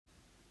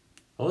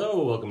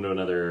Hello, welcome to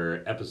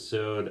another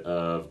episode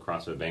of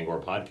CrossFit Bangor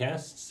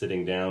podcast.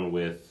 Sitting down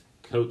with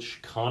Coach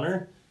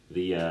Connor,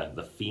 the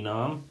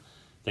phenom.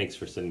 Thanks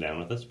for sitting down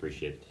with us.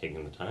 Appreciate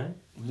taking the time.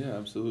 Yeah,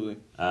 absolutely.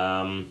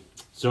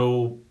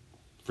 So,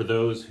 for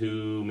those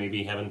who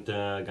maybe haven't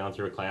gone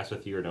through a class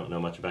with you or don't know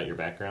much about your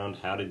background,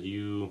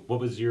 what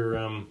was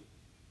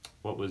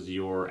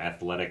your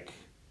athletic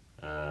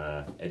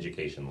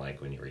education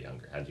like when you were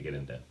younger? How'd you get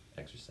into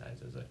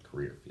exercise as a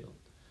career field?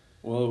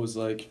 Well, it was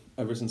like,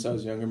 ever since I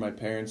was younger, my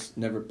parents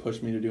never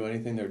pushed me to do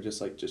anything. They were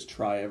just like, just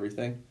try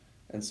everything.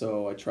 And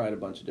so I tried a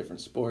bunch of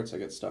different sports. I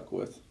got stuck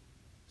with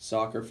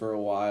soccer for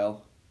a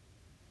while.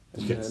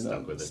 And then,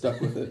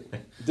 stuck with it.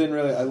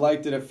 I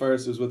liked it at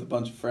first. It was with a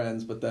bunch of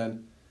friends, but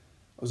then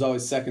I was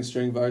always second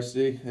string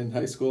varsity in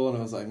high school, and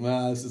I was like,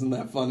 nah, this isn't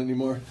that fun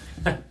anymore.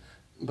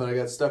 But I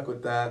got stuck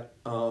with that.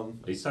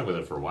 You stuck with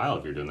it for a while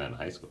if you're doing that in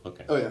high school.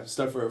 Okay. Oh, yeah,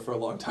 stuck for a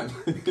long time.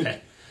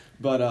 Okay.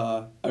 But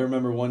I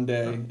remember one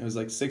day, it was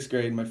like 6th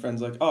grade, and my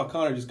friend's like, oh,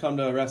 Connor, just come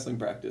to wrestling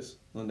practice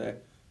one day. I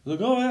was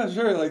like, oh, yeah,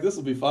 sure, like, this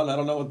will be fun. I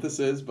don't know what this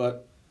is,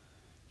 but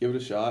give it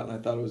a shot. And I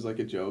thought it was like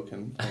a joke,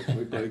 and like,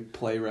 we'd like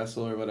play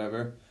wrestle or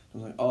whatever. I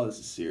was like, oh, this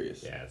is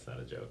serious. Yeah, it's not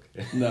a joke.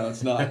 No,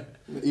 it's not.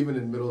 Even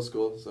in middle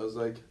school. So I was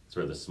like... It's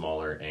where the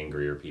smaller,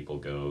 angrier people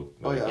go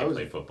when they can't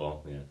play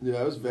football. Yeah,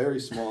 I was very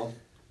small.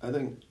 I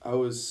think I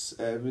was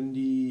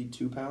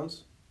 72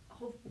 pounds.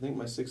 I think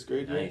my 6th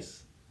grade year.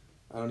 Nice.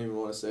 I don't even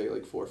want to say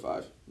like 4 or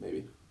 5,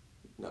 maybe.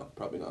 No,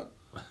 probably not.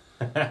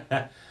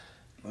 I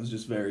was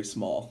just very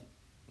small.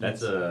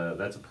 That's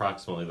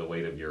approximately the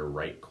weight of your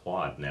right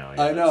quad now.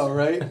 I know,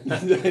 right?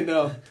 I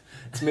know.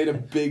 It's made a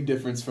big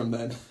difference from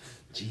then.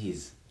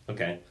 Jeez.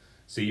 Okay.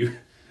 So you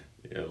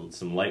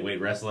some lightweight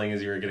wrestling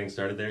as you were getting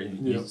started there.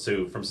 Yep.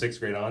 So from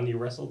 6th grade on you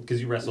wrestled? Because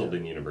you wrestled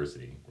in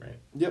university, right?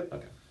 Yep.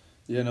 Okay.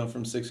 Yeah, no,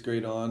 from 6th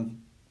grade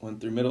on,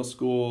 went through middle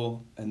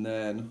school, and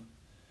then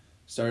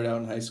started out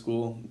in high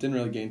school. Didn't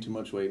really gain too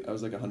much weight. I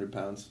was like 100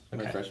 pounds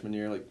my freshman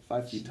year, like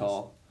 5 feet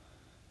tall.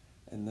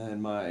 And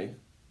then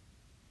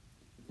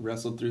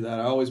wrestled through that.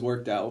 I always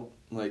worked out.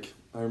 Like,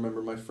 I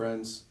remember my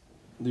friends,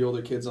 the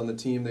older kids on the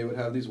team, they would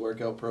have these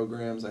workout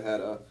programs. They had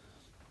a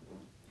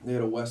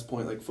West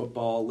Point, like,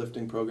 football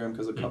lifting program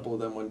because a couple of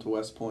them went to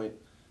West Point.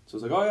 So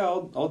I was like, oh,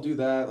 yeah, I'll do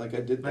that. Like,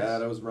 I did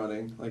that. I was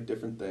running, like,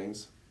 different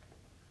things.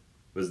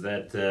 Was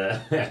that,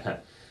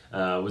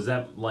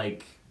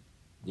 like,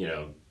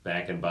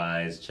 back and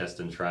buys, chest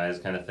and tries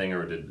kind of thing,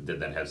 or did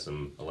that have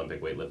some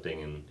Olympic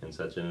weightlifting and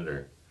such in it,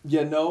 or?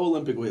 Yeah, no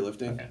Olympic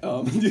weightlifting.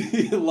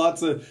 Okay.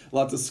 Lots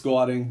of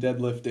squatting,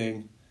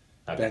 deadlifting,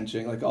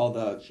 benching, like all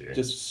the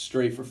just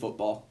straight for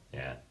football.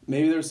 Yeah.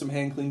 Maybe there's some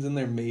hand cleans in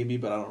there,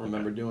 but I don't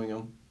remember doing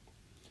them.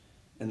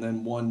 And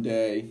then one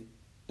day,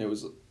 it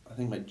was I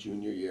think my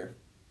junior year.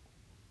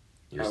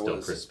 You're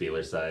still Chris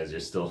Spieler size. You're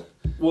still.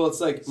 Well,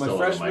 it's like my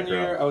freshman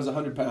year, I was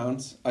 100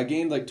 pounds. I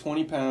gained like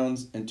 20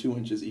 pounds and 2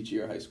 inches each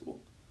year of high school.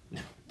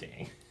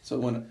 Dang. So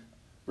when I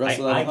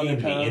wrestled at 100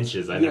 gained pounds, the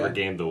inches. I never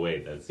gained the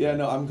weight.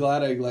 No, I'm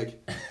glad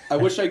I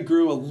wish I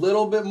grew a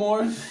little bit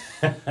more,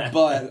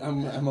 but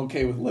I'm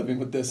okay with living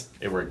with this.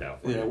 It worked out.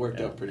 It worked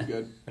out pretty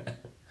good.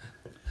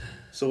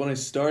 So when I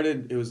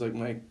started, it was like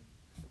my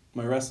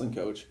wrestling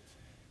coach.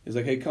 He was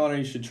like, hey, Connor,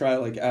 you should try it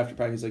like after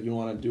practice. He's like, you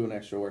want to do an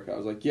extra workout? I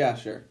was like, yeah,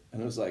 sure.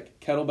 And it was like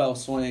kettlebell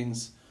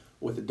swings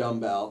with a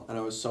dumbbell, and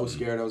I was so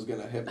scared I was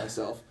going to hit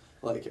myself.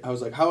 Like, I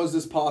was like, how is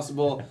this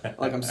possible?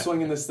 Like, I'm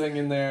swinging this thing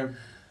in there.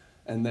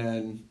 And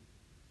then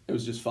it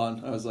was just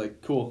fun. I was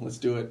like, cool, let's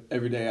do it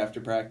every day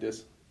after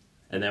practice.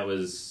 And that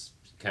was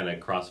kind of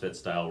CrossFit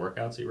style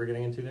workouts that you were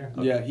getting into there?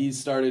 Okay. Yeah, he had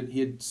started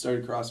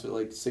CrossFit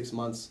like 6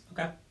 months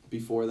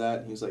before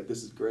that. He was like,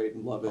 this is great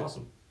and love it.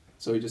 Awesome.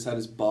 So he just had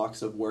his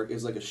box of work. It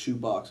was like a shoe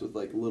box with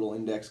like little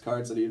index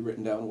cards that he had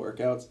written down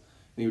workouts.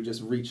 And he would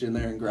just reach in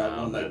there and grab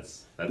one.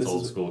 That's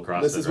old school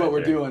CrossFit. This is what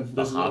we're doing.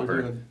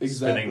 Exactly.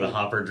 Spinning the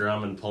hopper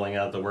drum and pulling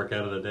out the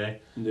workout of the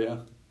day. Yeah,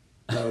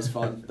 that was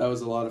fun. That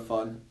was a lot of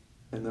fun.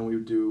 And then we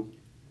would do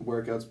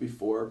workouts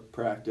before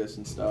practice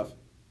and stuff.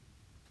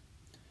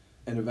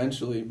 And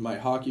eventually, my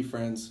hockey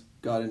friends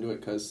got into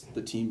it because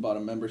the team bought a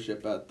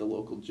membership at the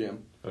local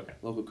gym,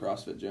 local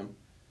CrossFit gym.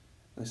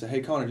 And they said, hey,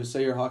 Connor, just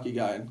say you're a hockey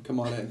guy and come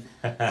on in.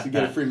 So you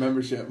get a free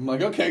membership. I'm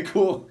like, okay,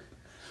 cool.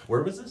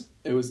 Where was this?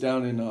 It was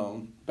down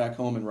in back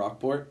home in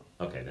Rockport.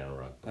 Okay, down in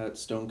Rockport. At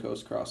Stone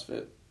Coast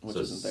CrossFit, which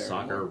isn't there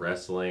soccer, anymore.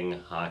 Wrestling,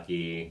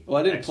 hockey. Well,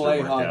 I didn't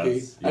play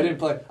hockey. I didn't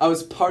play. I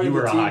was part of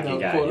the team. You were a hockey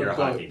guy. You're a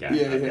hockey guy.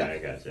 Yeah, okay, yeah. I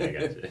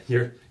got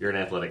you. You're an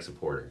athletic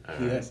supporter.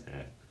 Yes.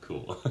 Right.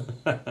 Cool.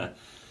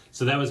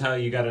 So that was how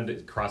you got into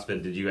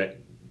CrossFit.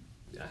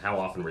 How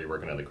often were you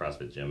working at the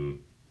CrossFit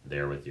gym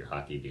there with your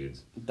hockey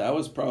dudes? That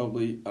was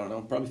probably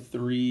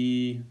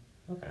 3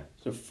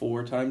 to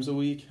 4 times a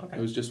week. It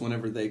was just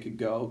whenever they could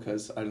go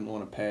because I didn't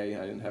want to pay.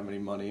 I didn't have any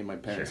money. And my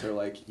parents are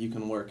like, you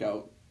can work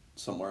out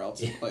somewhere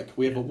else. Yeah. Like,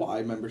 we have a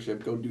Y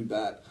membership. Go do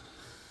that.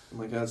 I'm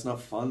like, that's not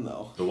fun,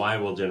 though. The Y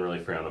will generally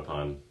frown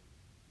upon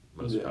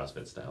most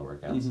CrossFit style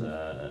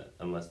workouts,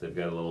 unless they've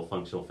got a little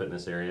functional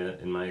fitness area,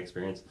 in my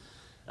experience.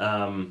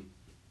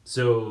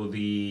 So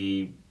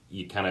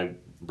you kind of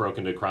broke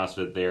into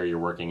CrossFit there. You're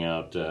working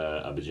out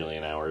a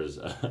bajillion hours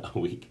a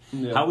week.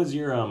 Yeah. How was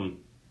your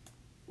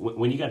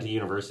when you got to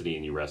university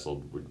and you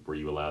wrestled? Were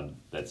you allowed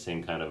that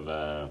same kind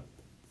of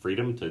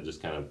freedom to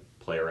just kind of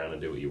play around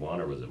and do what you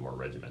want, or was it more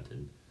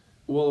regimented?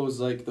 Well, it was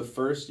like the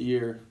first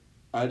year,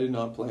 I did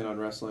not plan on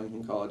wrestling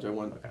in college. I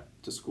went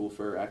to school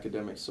for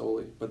academics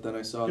solely. But then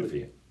I saw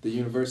the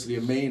University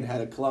of Maine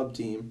had a club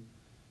team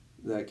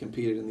that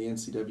competed in the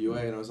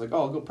NCAA, and I was like,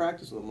 oh, I'll go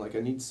practice with them. Like,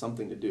 I need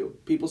something to do.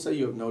 People say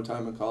you have no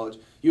time in college.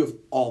 You have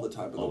all the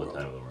time in the world. All the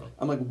time in the world.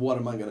 I'm like, what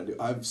am I going to do?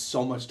 I have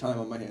so much time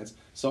on my hands.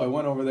 So I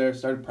went over there,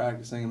 started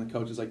practicing, and the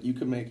coach was like, you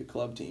could make a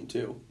club team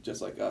too,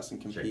 just like us, and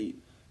compete.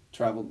 Sure.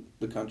 Travel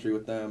the country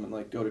with them and,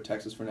 like, go to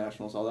Texas for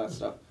nationals, all that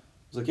stuff. I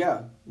was like,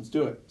 yeah, let's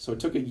do it. So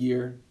it took a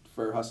year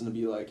for Hassan to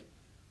be like,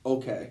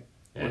 okay,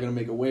 we're going to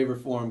make a waiver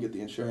form, get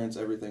the insurance,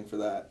 everything for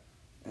that.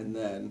 And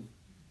then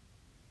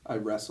I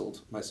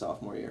wrestled my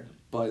sophomore year.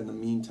 But in the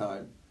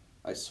meantime,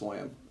 I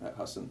swam at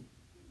Hassan.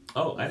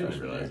 Oh, I didn't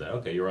realize that.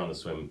 Okay, you were on the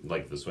swim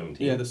team.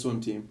 Yeah, the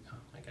swim team. Oh,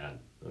 my God.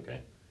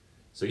 Okay.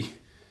 So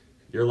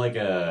you're like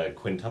a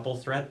quintuple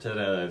threat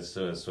to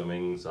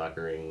swimming,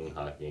 soccering,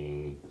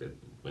 hockeying,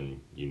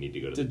 when you need to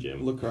go to the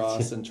gym.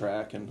 Lacrosse and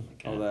track and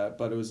all that.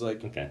 But it was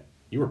like... Okay.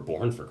 You were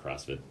born for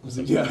CrossFit.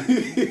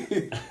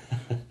 Yeah.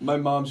 My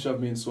mom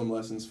shoved me in swim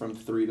lessons from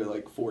 3 to,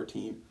 like,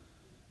 14.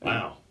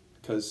 Wow.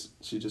 Because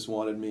she just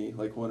wanted me,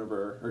 like, one of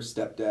her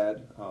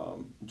stepdad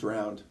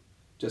drowned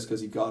just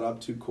because he got up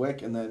too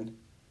quick and then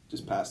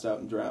just passed out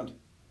and drowned.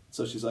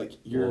 So she's like,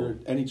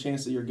 any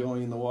chance that you're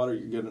going in the water,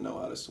 you're going to know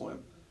how to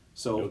swim.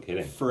 So no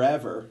kidding.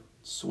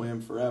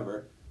 Swim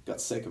forever, got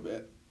sick of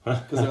it.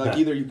 Because they're like,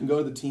 either you can go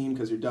to the team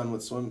because you're done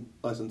with swim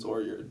lessons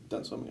or you're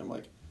done swimming. I'm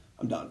like,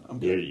 I'm done. I'm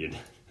good. You're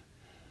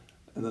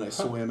And then I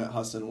swam at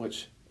Hassan,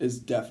 which is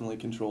definitely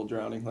controlled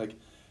drowning. Like,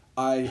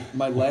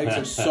 my legs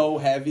are so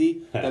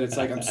heavy that it's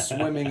like I'm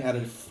swimming at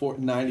a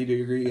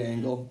 90-degree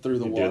angle through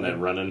the water. Doing that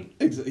running?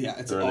 Yeah,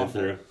 it's awful.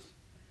 Through.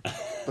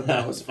 But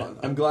that was fun.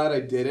 I'm glad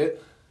I did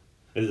it.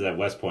 This is that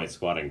West Point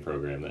squatting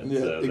program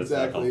that's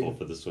not helpful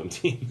for the swim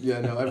team. Yeah,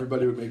 no,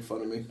 everybody would make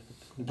fun of me.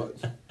 But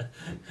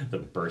the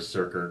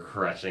berserker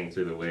crashing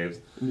through the waves.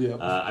 Yeah.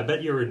 I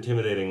bet you were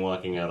intimidating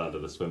walking out onto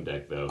the swim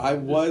deck, though. I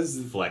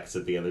was. Flex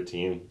at the other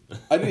team.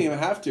 I didn't even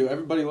have to.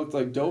 Everybody looked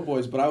like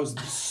doughboys, but I was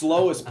the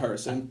slowest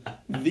person.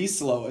 The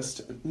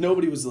slowest.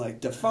 Nobody was, like,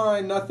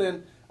 defined,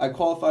 nothing. I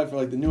qualified for,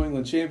 like, the New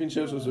England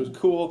Championships, which was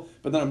cool.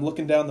 But then I'm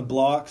looking down the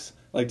blocks,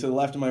 like, to the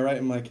left and my right.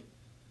 I'm like,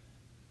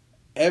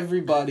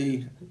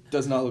 everybody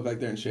does not look like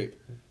they're in shape.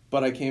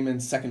 But I came in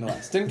second to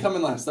last. Didn't come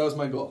in last. That was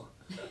my goal.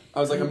 I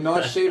was like, I'm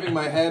not shaving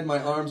my head, my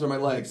arms, or my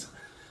legs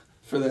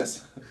for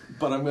this,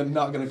 but I'm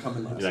not going to come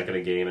in last. You're not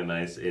going to gain a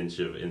nice inch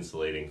of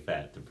insulating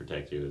fat to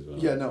protect you as well.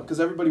 Yeah, no,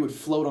 because everybody would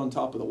float on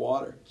top of the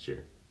water.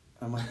 Sure.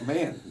 I'm like,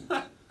 man,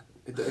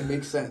 it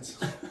makes sense.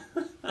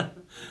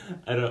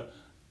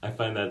 I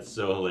find that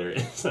so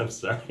hilarious. I'm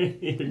sorry.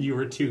 You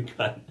were too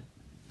cut.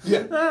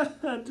 Yeah.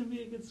 To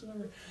be a good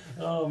swimmer.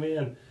 Oh,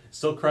 man.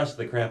 Still crushed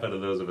the crap out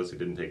of those of us who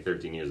didn't take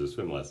 13 years of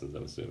swim lessons,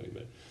 I'm assuming,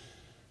 but...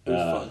 It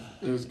was fun.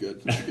 It was good.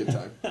 It was a good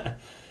time.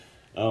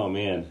 Oh,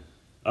 man.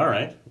 All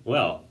right.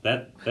 Well,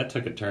 that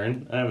took a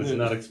turn. I was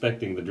not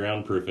expecting the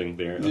drown proofing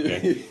there.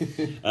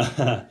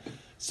 Okay.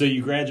 So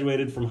you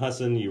graduated from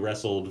Hassan. You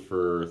wrestled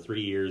for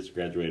 3 years,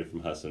 graduated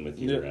from Hassan with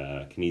your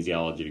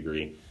kinesiology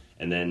degree.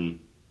 And then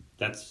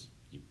that's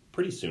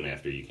pretty soon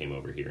after you came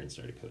over here and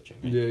started coaching.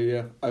 Right?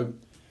 Yeah. It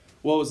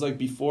was like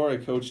before I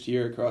coached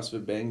here at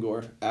CrossFit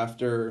Bangor,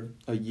 after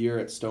a year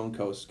at Stone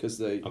Coast,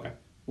 because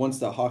once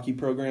the hockey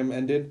program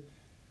ended,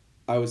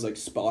 I was, like,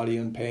 spotty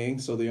on paying,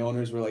 so the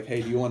owners were like,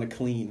 hey, do you want to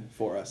clean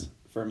for us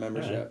for a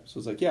membership? Right. So I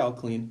was like, yeah, I'll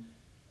clean.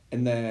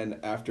 And then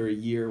after a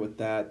year with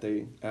that,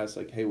 they asked,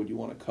 like, hey, would you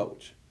want to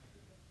coach?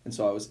 And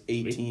so I was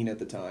 18 at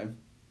the time.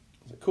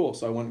 I was like, cool.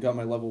 So I went and got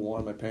my level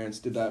 1. My parents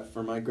did that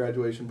for my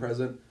graduation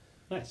present.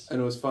 Nice. And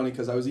it was funny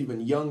because I was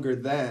even younger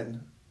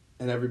then,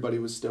 and everybody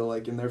was still,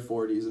 like, in their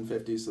 40s and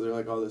 50s, so they're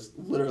like, oh, this is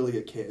literally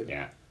a kid.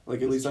 Yeah.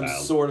 Like, at least I'm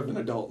sort of an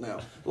adult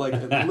now. Like,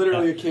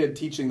 literally a kid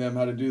teaching them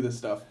how to do this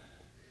stuff.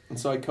 And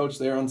so I coached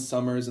there on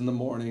summers in the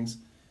mornings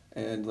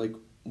and, like,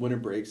 winter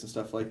breaks and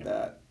stuff like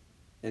that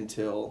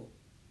until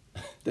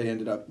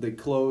they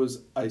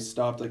closed. I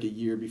stopped, like, a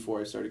year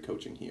before I started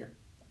coaching here.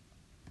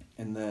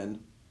 And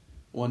then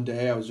one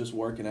day I was just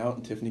working out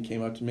and Tiffany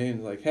came up to me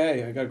and was like,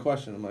 hey, I got a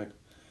question. I'm like,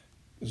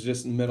 it was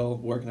just in the middle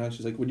working out.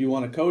 She's like, would you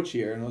want to coach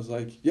here? And I was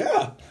like,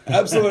 yeah,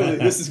 absolutely.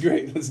 This is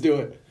great. Let's do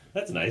it.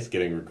 That's nice,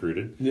 getting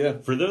recruited. Yeah.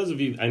 For those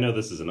of you, I know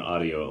this is an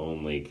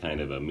audio-only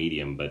kind of a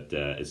medium, but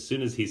as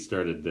soon as he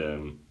started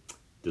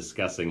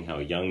discussing how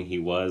young he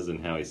was and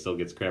how he still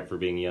gets crap for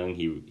being young,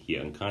 he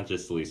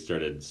unconsciously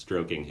started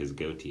stroking his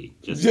goatee.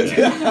 He's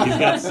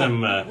got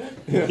some,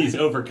 he's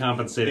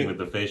overcompensating with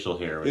the facial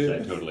hair, which I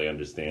totally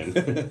understand.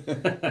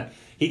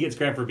 He gets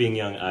crap for being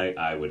young.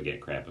 I would get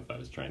crap if I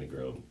was trying to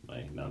grow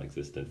my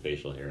non-existent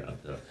facial hair out.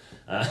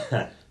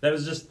 So, that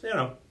was just,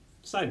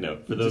 side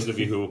note for those of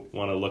you who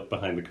want to look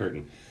behind the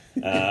curtain.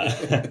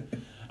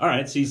 All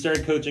right, so you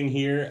started coaching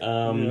here,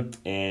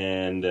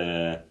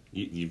 and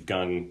you've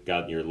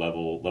got your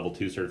level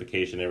 2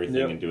 certification and everything,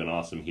 Yep. and doing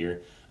awesome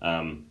here.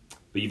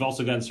 But you've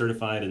also gotten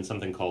certified in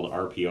something called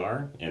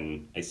RPR,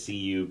 and I see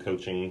you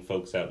coaching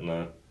folks out in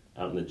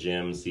the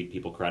gym, see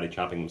people karate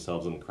chopping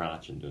themselves in the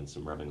crotch and doing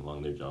some rubbing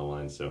along their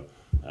jawline. So,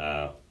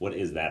 what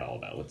is that all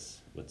about?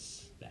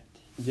 What's that?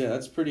 Yeah,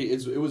 that's pretty.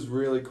 It was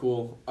really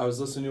cool. I was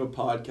listening to a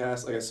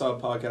podcast. Like I saw a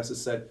podcast that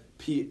said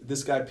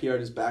this guy PR'd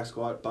his back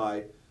squat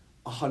by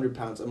 100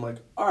 pounds. I'm like,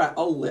 all right,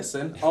 I'll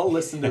listen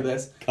to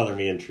this. Color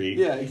me intrigued.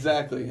 Yeah,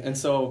 exactly. And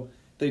so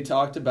they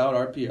talked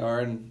about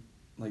RPR and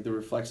like the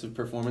Reflexive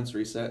Performance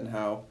Reset and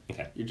how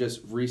you're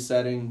just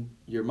resetting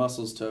your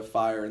muscles to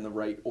fire in the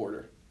right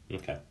order.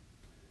 Okay.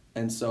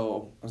 And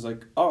so I was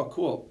like, oh,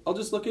 cool. I'll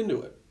just look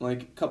into it.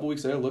 Like a couple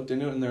weeks later, I looked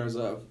into it, and there was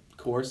a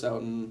course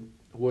out in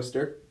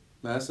Worcester,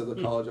 Mass, at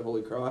the College of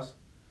Holy Cross.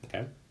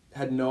 Okay.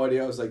 Had no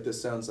idea. I was like, this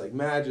sounds like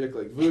magic,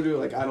 like voodoo.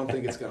 Like, I don't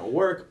think it's going to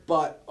work,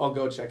 but I'll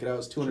go check it out. It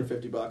was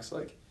 $250.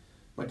 Like,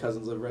 my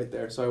cousins live right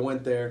there. So I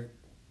went there.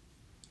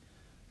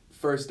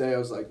 First day, I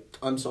was like,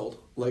 I'm sold.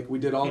 Like, we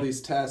did all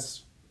these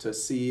tests to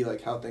see,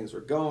 like, how things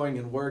were going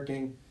and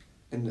working.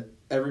 And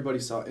everybody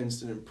saw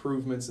instant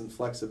improvements in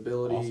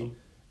flexibility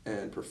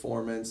and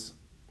performance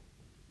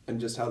and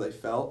just how they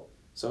felt.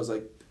 So I was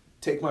like,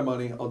 take my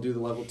money. I'll do the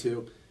level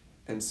 2.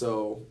 And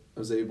so I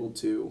was able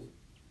to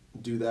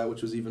do that,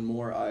 which was even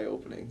more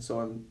eye-opening. So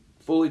I'm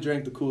fully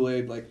drank the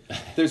Kool-Aid. Like,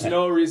 there's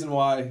no reason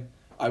why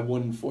I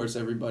wouldn't force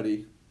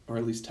everybody, or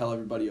at least tell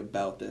everybody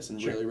about this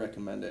and really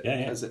recommend it,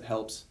 because it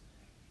helps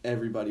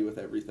everybody with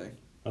everything.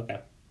 Okay.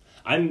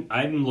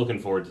 I'm looking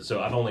forward to,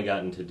 so I've only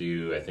gotten to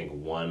do, I think,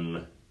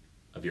 one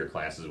of your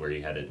classes where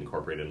you had it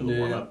incorporated into the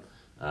warm-up,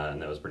 and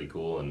that was pretty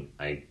cool, and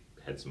I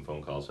had some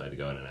phone calls, so I had to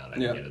go in and out. I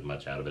didn't get as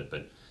much out of it,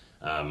 but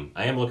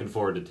I am looking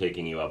forward to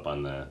taking you up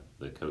on the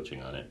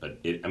coaching on it. But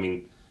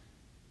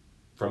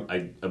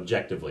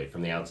objectively,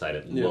 from the outside,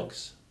 it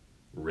looks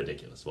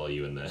ridiculous while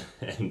you and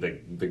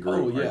the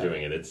group are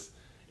doing it.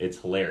 It's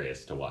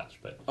hilarious to watch.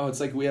 But it's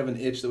like we have an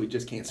itch that we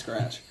just can't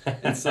scratch.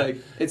 It's like,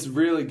 it's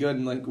really good.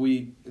 And like,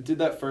 we did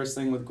that first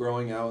thing with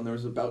growing out, and there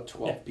was about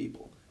 12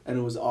 people, and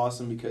it was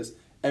awesome because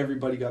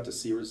everybody got to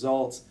see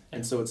results.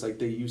 And so it's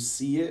like you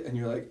see it and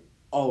you're like,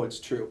 oh,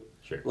 it's true.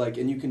 Sure. Like,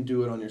 and you can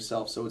do it on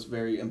yourself. So it's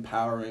very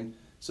empowering.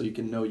 So you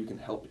can know you can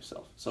help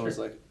yourself. So it's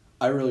like,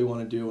 I really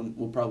want to do, and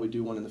we'll probably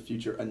do one in the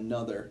future,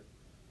 another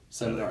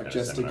seminar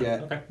just to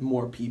get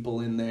more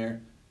people in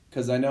there.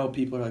 Because I know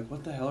people are like,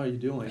 what the hell are you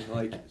doing?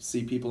 Like,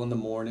 see people in the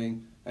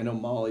morning. I know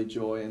Molly,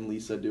 Joy, and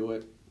Lisa do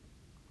it.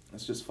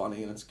 It's just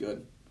funny and it's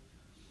good.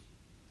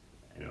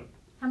 I know.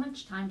 How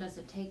much time does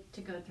it take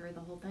to go through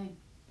the whole thing?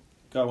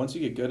 God, once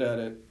you get good at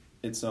it,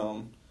 it's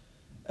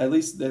at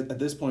least at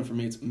this point for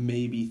me, it's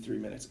maybe 3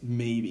 minutes,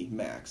 maybe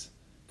max.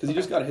 Because you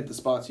just got to hit the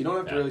spots. You don't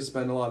have to really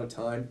spend a lot of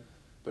time.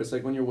 But it's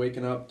like when you're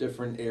waking up,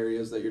 different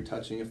areas that you're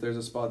touching. If there's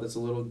a spot that's a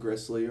little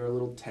gristly or a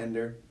little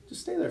tender,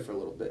 just stay there for a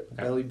little bit.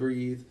 Belly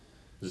breathe.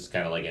 This is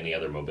kind of like any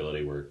other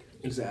mobility work.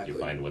 Exactly. You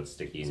find what's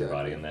sticky in your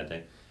body on that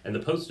day. And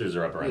the posters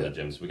are up around the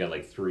gym, so we got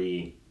like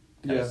 3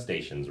 kind of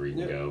stations where you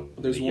can go.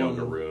 There's the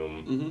yoga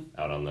room,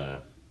 out on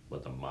the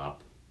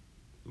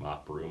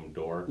mop room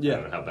door. Yeah. I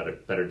don't know how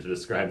better to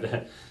describe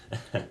that.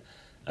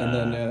 And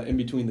then in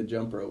between the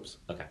jump ropes.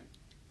 Okay.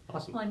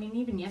 Awesome. Well, I mean,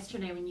 even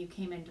yesterday when you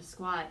came in to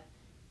squat,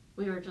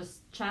 we were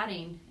just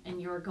chatting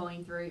and you were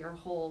going through your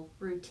whole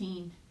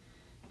routine.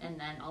 And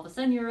then all of a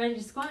sudden you're ready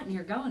to squat and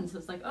you're going. So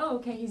it's like, oh,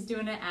 okay, he's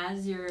doing it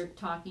as you're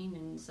talking,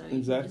 and so you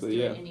can just do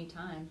it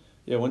anytime.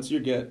 Yeah, once you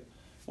get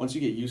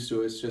used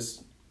to it, it's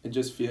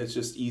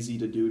just easy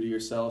to do to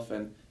yourself,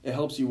 and it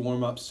helps you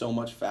warm up so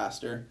much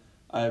faster.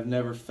 I have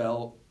never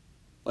felt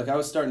like I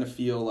was starting to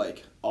feel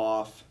like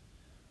off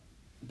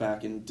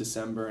back in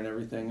December and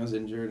everything. I was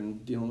injured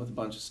and dealing with a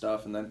bunch of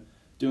stuff, and then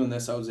doing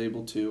this, I was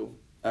able to.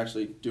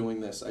 Actually,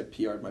 doing this, I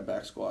PR'd my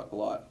back squat a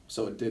lot,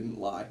 so it didn't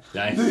lie.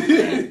 Nice.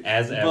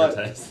 As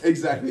advertised.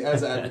 Exactly,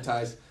 as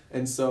advertised.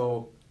 And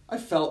so I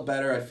felt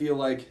better. I feel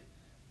like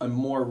I'm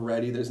more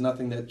ready. There's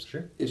nothing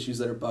issues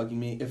that are bugging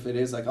me. If it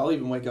is, like, I'll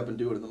even wake up and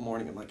do it in the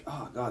morning. I'm like,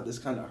 oh, God, this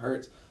kind of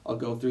hurts. I'll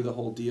go through the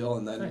whole deal,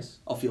 and then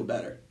I'll feel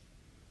better.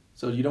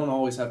 So you don't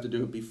always have to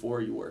do it before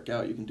you work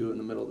out. You can do it in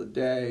the middle of the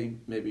day,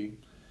 maybe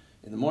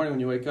in the morning when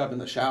you wake up, in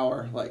the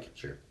shower.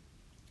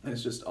 And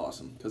it's just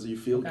awesome because you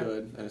feel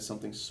good, and it's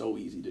something so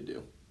easy to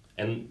do.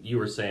 And you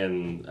were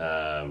saying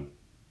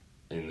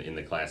in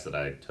the class that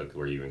I took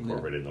where you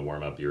incorporated in the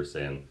warm-up, you were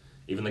saying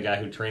even the guy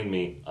who trained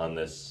me on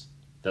this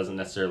doesn't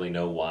necessarily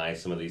know why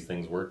some of these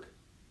things work,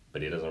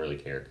 but he doesn't really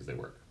care because they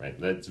work, right?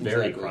 That's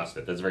very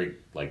CrossFit. That's very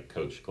like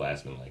Coach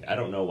Glassman. Like, I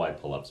don't know why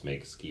pull-ups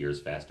make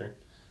skiers faster,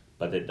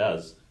 but it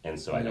does, and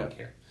so I don't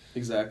care.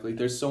 Exactly.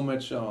 There's so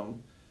much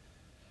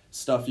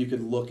stuff you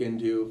could look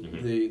into.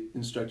 The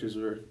instructors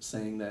were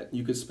saying that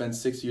you could spend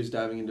 6 years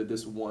diving into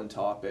this one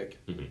topic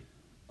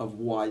of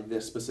why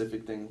this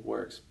specific thing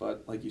works,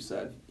 but like you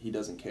said, he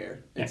doesn't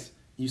care.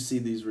 You see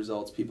these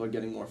results, people are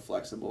getting more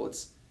flexible.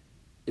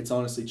 It's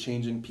honestly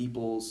changing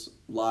people's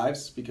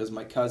lives, because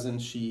my cousin,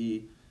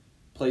 she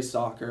plays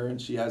soccer,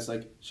 and she has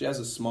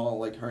a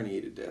small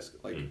herniated disc.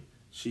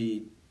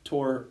 She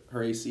tore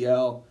her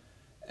ACL,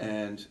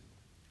 and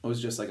it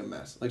was just like a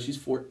mess. Like, she's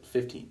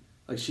 15.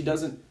 Like, she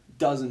doesn't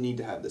need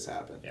to have this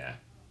happen. Yeah.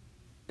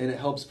 And it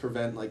helps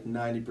prevent like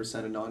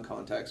 90% of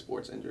non-contact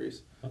sports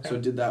injuries. Okay. So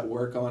it did that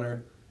work on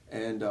her,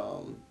 and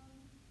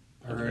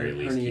At the very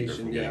least, keep her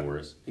from getting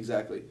worse.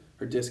 Exactly.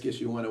 Her disc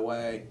issue went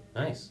away.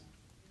 Nice.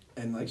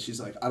 And like, she's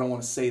like, I don't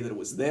want to say that it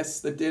was this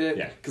that did it,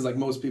 Yeah. because like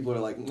most people are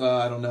like,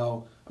 I don't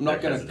know. I'm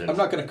not They're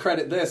gonna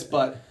credit this,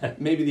 but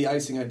maybe the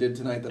icing I did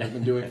tonight that I've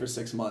been doing for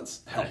 6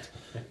 months helped.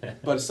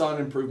 But I saw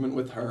an improvement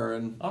with her,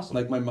 and awesome.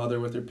 like my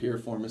mother with her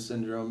piriformis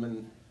syndrome,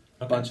 and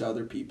a bunch of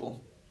other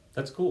people.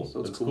 That's cool.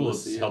 So it's cool. to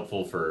see It's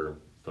helpful for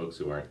folks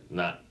who aren't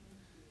not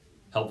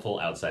helpful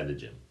outside the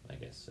gym, I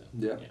guess. So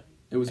yeah.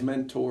 It was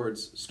meant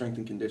towards strength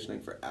and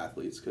conditioning for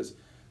athletes, because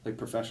like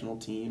professional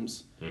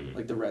teams,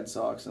 like the Red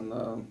Sox and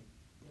the,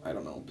 I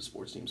don't know, the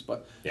sports teams,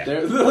 but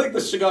they're like the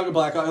Chicago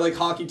Blackhawks, like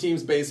hockey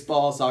teams,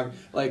 baseball, soccer,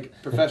 like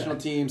professional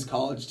teams,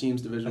 college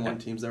teams, Division I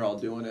teams, they're all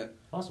doing it.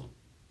 Awesome.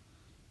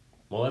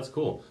 Well, that's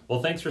cool.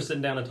 Well, thanks for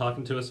sitting down and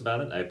talking to us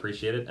about it. I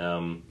appreciate it.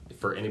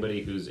 For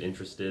anybody who's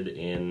interested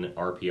in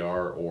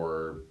RPR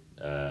or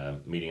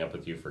meeting up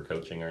with you for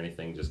coaching or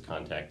anything, just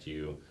contact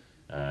you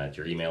at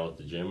your email at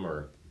the gym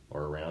or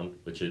around.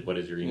 What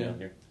is your email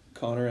here?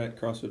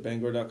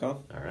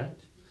 Connor@CrossFitBangor.com. All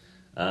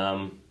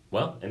right.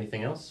 Well,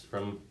 anything else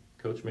from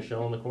Coach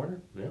Michelle in the corner?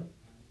 No?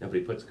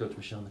 Nobody puts Coach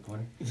Michelle in the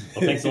corner.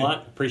 Well, thanks a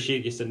lot.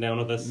 Appreciate you sitting down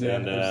with us. Yeah,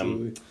 and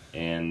absolutely.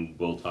 And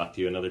we'll talk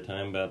to you another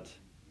time about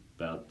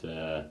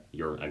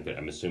your.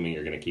 I'm assuming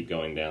you're going to keep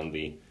going down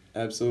the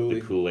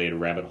Kool-Aid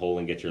rabbit hole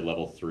and get your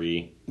level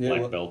 3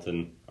 black belt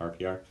in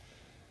RPR.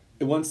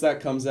 Once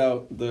that comes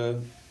out, the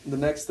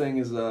next thing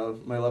is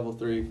my level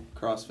 3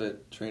 CrossFit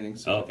training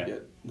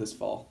certificate this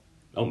fall.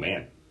 Oh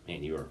man,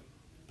 you are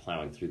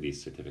plowing through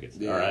these certificates.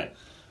 Yeah. All right.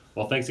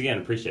 Well, thanks again.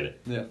 Appreciate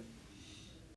it. Yeah.